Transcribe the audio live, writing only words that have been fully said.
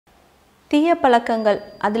தீய பழக்கங்கள்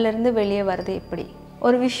அதிலிருந்து வெளியே வருது எப்படி?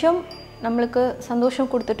 ஒரு விஷயம் நம்மளுக்கு சந்தோஷம்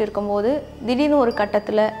கொடுத்துட்டு இருக்கும்போது திடீர்னு ஒரு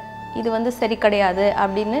கட்டத்தில் இது வந்து சரி கிடையாது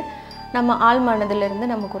அப்படின்னு நம்ம ஆள் மனதிலிருந்து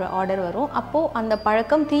நமக்கு ஒரு ஆர்டர் வரும். அப்போது அந்த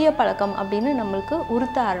பழக்கம் தீய பழக்கம் அப்படின்னு நம்மளுக்கு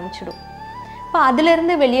உறுத்த ஆரம்பிச்சிடும். இப்போ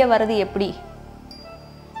அதிலிருந்து வெளியே வர்றது எப்படி?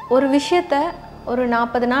 ஒரு விஷயத்த ஒரு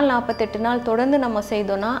 40 நாள் 48 நாள் தொடர்ந்து நம்ம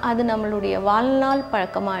செய்தோன்னா அது நம்மளுடைய வாழ்நாள்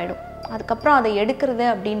பழக்கமாகிடும். அதுக்கப்புறம் அதை எடுக்கிறது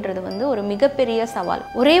அப்படின்றது வந்து ஒரு மிகப்பெரிய சவால்.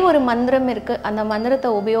 ஒரே ஒரு மந்திரம் இருக்குது. அந்த மந்திரத்தை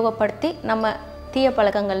உபயோகப்படுத்தி நம்ம தீய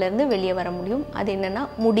பழக்கங்கள்லேருந்து வெளியே வர முடியும். அது என்னென்னா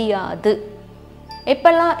முடியாது.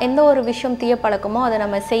 எப்பெல்லாம் எந்த ஒரு விஷயம் தீய பழக்கமோ அதை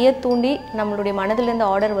நம்ம செய்ய தூண்டி நம்மளுடைய மனதிலேருந்து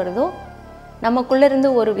ஆர்டர் வருதோ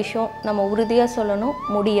நமக்குள்ளேருந்து ஒரு விஷயம் நம்ம உறுதியாக சொல்லணும்,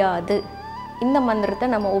 முடியாது. இந்த மந்திரத்தை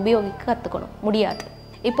நம்ம உபயோகிக்க கற்றுக்கணும். முடியாது.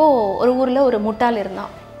 இப்போது ஒரு ஊரில் ஒரு முட்டாள்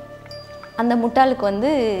இருந்தான். அந்த முட்டாளுக்கு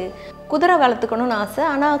வந்து குதிரை வளர்த்துக்கணும்னு ஆசை.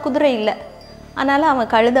 ஆனால் குதிரை இல்லை. அதனால் அவன்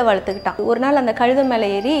கழுதை வளர்த்துக்கிட்டான். ஒரு நாள் அந்த கழுதை மேலே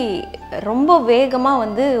ஏறி ரொம்ப வேகமாக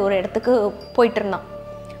வந்து ஒரு இடத்துக்கு போயிட்டு இருந்தான்.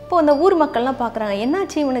 இப்போது அந்த ஊர் மக்கள்லாம் பார்க்குறாங்க,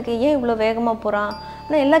 என்னாச்சு இவனுக்கு, ஏன் இவ்வளோ வேகமாக போகிறான்?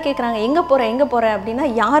 ஆனால் எல்லாம் கேட்குறாங்க, எங்கே போகிற அப்படின்னா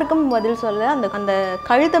யாருக்கும் பதில் சொல்ல. அந்த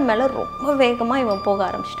கழுதை மேலே ரொம்ப வேகமாக இவன் போக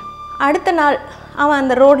ஆரம்பிச்சிட்டான். அடுத்த நாள் அவன்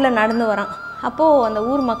அந்த ரோட்டில் நடந்து வரான். அப்போது அந்த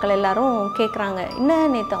ஊர் மக்கள் எல்லாரும் கேட்குறாங்க, என்ன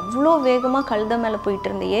நேற்று அவ்வளோ வேகமாக கழுதை மேலே போயிட்டு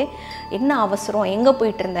இருந்தையே, என்ன அவசரம், எங்கே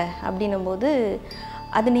போயிட்டு இருந்த அப்படின்னும்போது,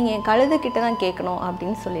 அது நீங்கள் என் கழுதைக்கிட்ட தான் கேட்கணும்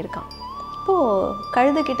அப்படின்னு சொல்லியிருக்கான். இப்போது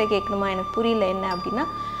கழுதைக்கிட்ட கேட்கணுமா, எனக்கு புரியல என்ன அப்படின்னா,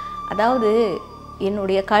 அதாவது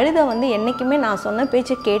என்னுடைய கழுதை வந்து என்றைக்குமே நான் சொன்ன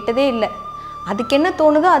பேச்சை கேட்டதே இல்லை. அதுக்கு என்ன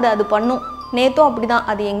தோணுதோ அது பண்ணும். நேற்றும் அப்படி தான்,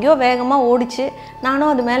 அது எங்கேயோ வேகமாக ஓடிச்சு,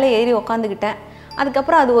 நானும் அது மேலே ஏறி உக்காந்துக்கிட்டேன்.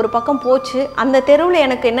 அதுக்கப்புறம் அது ஒரு பக்கம் போச்சு. அந்த தெருவில்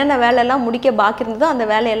எனக்கு என்னென்ன வேலையெல்லாம் முடிக்க பாக்கி இருந்ததோ அந்த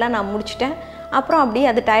வேலையெல்லாம் நான் முடிச்சிட்டேன். அப்புறம் அப்படியே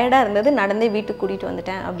அது டயர்டாக இருந்தது, நடந்தே வீட்டுக்கு கூட்டிகிட்டு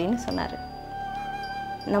வந்துட்டேன் அப்படின்னு சொன்னார்.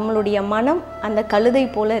 நம்மளுடைய மனம் அந்த கழுதை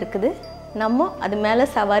போல் இருக்குது. நம்ம அது மேலே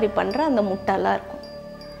சவாரி பண்ணுற அந்த முட்டாளாக இருக்கும்.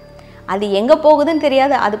 அது எங்கே போகுதுன்னு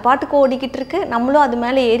தெரியாது, அது பாட்டுக்கு ஓடிக்கிட்டு இருக்கு. நம்மளும் அது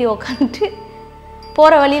மேலே ஏறி உக்காந்துட்டு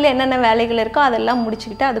போகிற வழியில் என்னென்ன வேலைகள் இருக்கோ அதெல்லாம்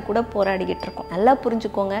முடிச்சுக்கிட்டு அது கூட போராடிக்கிட்டு இருக்கோம். நல்லா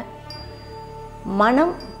புரிஞ்சுக்கோங்க,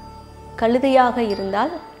 மனம் கழுதையாக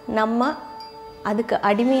இருந்தால் நம்ம அதுக்கு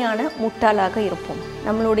அடிமையான முட்டாளாக இருப்போம்.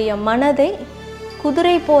 நம்மளுடைய மனதை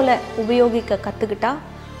குதிரை போல உபயோகிக்க கற்றுக்கிட்டா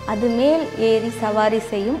அது மேல் ஏறி சவாரி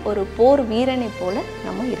செய்யும் ஒரு போர் வீரனை போல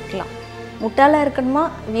நம்ம இருக்கலாம். முட்டாளாக இருக்கணுமா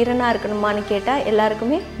வீரனாக இருக்கணுமான்னு கேட்டால்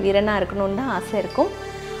எல்லாருக்குமே வீரனாக இருக்கணும்னு தான் ஆசை இருக்கும்.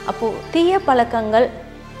 அப்போது தீய பழக்கங்கள்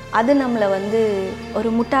அது நம்மளை வந்து ஒரு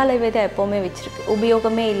முட்டாளவே தான் எப்போவுமே வச்சுருக்கு.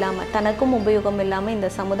 உபயோகமே இல்லாமல், தனக்கும் உபயோகம் இல்லாமல், இந்த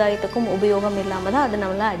சமுதாயத்துக்கும் உபயோகம் இல்லாமல் தான் அது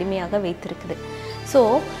நம்மளை அடிமையாக வைத்திருக்குது. ஸோ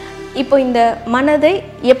இப்போ இந்த மனதை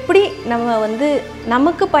எப்படி நம்ம வந்து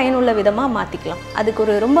நமக்கு பயனுள்ள விதமாக மாற்றிக்கலாம், அதுக்கு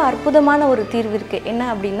ஒரு ரொம்ப அற்புதமான ஒரு தீர்வு இருக்குது. என்ன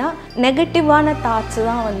அப்படின்னா, நெகட்டிவான தாட்ஸு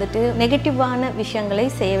தான் வந்துட்டு நெகட்டிவான விஷயங்களை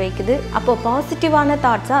செய்ய வைக்குது. அப்போ பாசிட்டிவான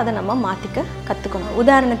தாட்ஸாக அதை நம்ம மாற்றிக்க கற்றுக்கணும்.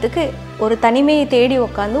 உதாரணத்துக்கு ஒரு தனிமையை தேடி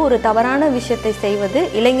உட்காந்து ஒரு தவறான விஷயத்தை செய்வது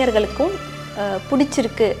இளைஞர்களுக்கும்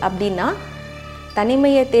பிடிச்சிருக்கு அப்படின்னா,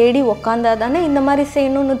 தனிமையை தேடி உக்காந்தா தானே இந்த மாதிரி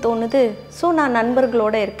செய்யணும்னு தோணுது. ஸோ நான்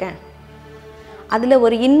நண்பர்களோடு இருக்கேன், அதில்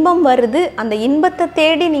ஒரு இன்பம் வருது, அந்த இன்பத்தை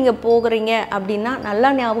தேடி நீங்கள் போகிறீங்க அப்படின்னா நல்லா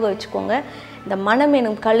ஞாபகம் வச்சுக்கோங்க, இந்த மனம்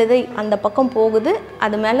எனும் கழுதை அந்த பக்கம் போகுது,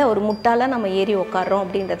 அது மேலே ஒரு முட்டாளாக நம்ம ஏறி உட்காரோம்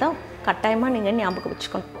அப்படின்றத கட்டாயமாக நீங்கள் ஞாபகம்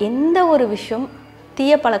வச்சுக்கணும். எந்த ஒரு விஷயம்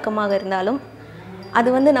தீய பழக்கமாக இருந்தாலும் அது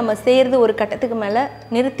வந்து நம்ம செய்கிறது ஒரு கட்டத்துக்கு மேலே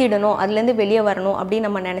நிறுத்திடணும், அதுலேருந்து வெளியே வரணும் அப்படின்னு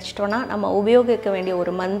நம்ம நினச்சிட்டோன்னா நம்ம உபயோகிக்க வேண்டிய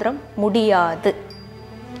ஒரு மந்திரம் முடியாது.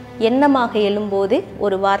 எண்ணமாக எழும்போதே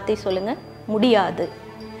ஒரு வார்த்தை சொல்லுங்கள், முடியாது,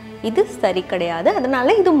 இது சரி கிடையாது,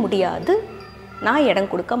 அதனால் இது முடியாது, நான் இடம்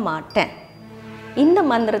கொடுக்க மாட்டேன். இந்த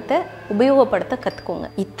மந்திரத்தை உபயோகப்படுத்த கற்றுக்கோங்க.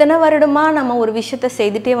 இத்தனை வருடமாக நம்ம ஒரு விஷயத்தை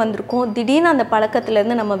செய்துகிட்டே வந்திருக்கோம். திடீர்னு அந்த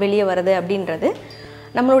பழக்கத்துலேருந்து நம்ம வெளியே வர்றது அப்படின்றது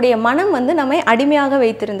நம்மளுடைய மனம் வந்து நம்மை அடிமையாக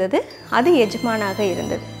வைத்திருந்தது, அது எஜமானாக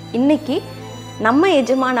இருந்தது. இன்றைக்கி நம்ம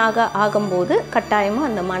எஜமானாக ஆகும்போது கட்டாயமாக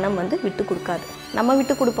அந்த மனம் வந்து விட்டு கொடுக்காது. நம்ம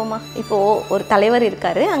விட்டு கொடுப்போமா? இப்போது ஒரு தலைவர்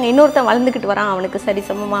இருக்கார், அங்கே இன்னொருத்தன் வளர்ந்துக்கிட்டு வரான், அவனுக்கு சரி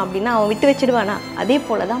சமமா அப்படின்னா அவன் விட்டு வச்சுடுவானா? அதே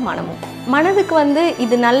போல தான் மனமும். மனதுக்கு வந்து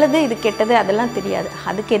இது நல்லது இது கெட்டது அதெல்லாம் தெரியாது.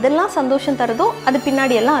 அதுக்கு எதெல்லாம் சந்தோஷம் தருதோ அது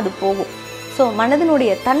பின்னாடியெல்லாம் அது போகும். ஸோ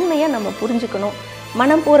மனதினுடைய தன்மையை நம்ம புரிஞ்சுக்கணும்.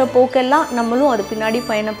 மனம் போகிற போக்கெல்லாம் நம்மளும் அது பின்னாடி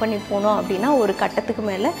பயணம் பண்ணி போனோம் அப்படின்னா ஒரு கட்டத்துக்கு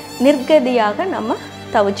மேலே நிர்கதியாக நம்ம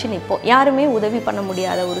தவிச்சு நிற்போம். யாருமே உதவி பண்ண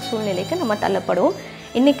முடியாத ஒரு சூழ்நிலைக்கு நம்ம தள்ளப்படுவோம்.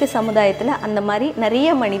 இன்றைக்கி சமுதாயத்தில் அந்த மாதிரி நிறைய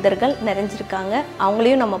மனிதர்கள் நிறைஞ்சிருக்காங்க.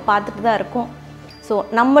 அவங்களையும் நம்ம பார்த்துட்டு தான் இருக்கோம். ஸோ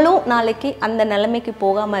நம்மளும் நாளைக்கு அந்த நிலைமைக்கு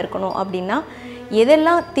போகாமல் இருக்கணும் அப்படின்னா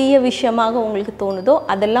எதெல்லாம் தீய விஷயமாக உங்களுக்கு தோணுதோ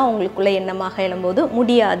அதெல்லாம் உங்களுக்குள்ளே எண்ணமாக எழும்போது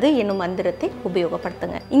முடியாது என்னும் மந்திரத்தை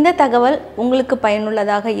உபயோகப்படுத்துங்க. இந்த தகவல் உங்களுக்கு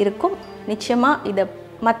பயனுள்ளதாக இருக்கும். நிச்சயமாக இதை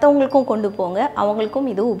மற்றவங்களுக்கும் கொண்டு போங்க, அவங்களுக்கும்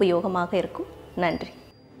இது உபயோகமாக இருக்கும். நன்றி.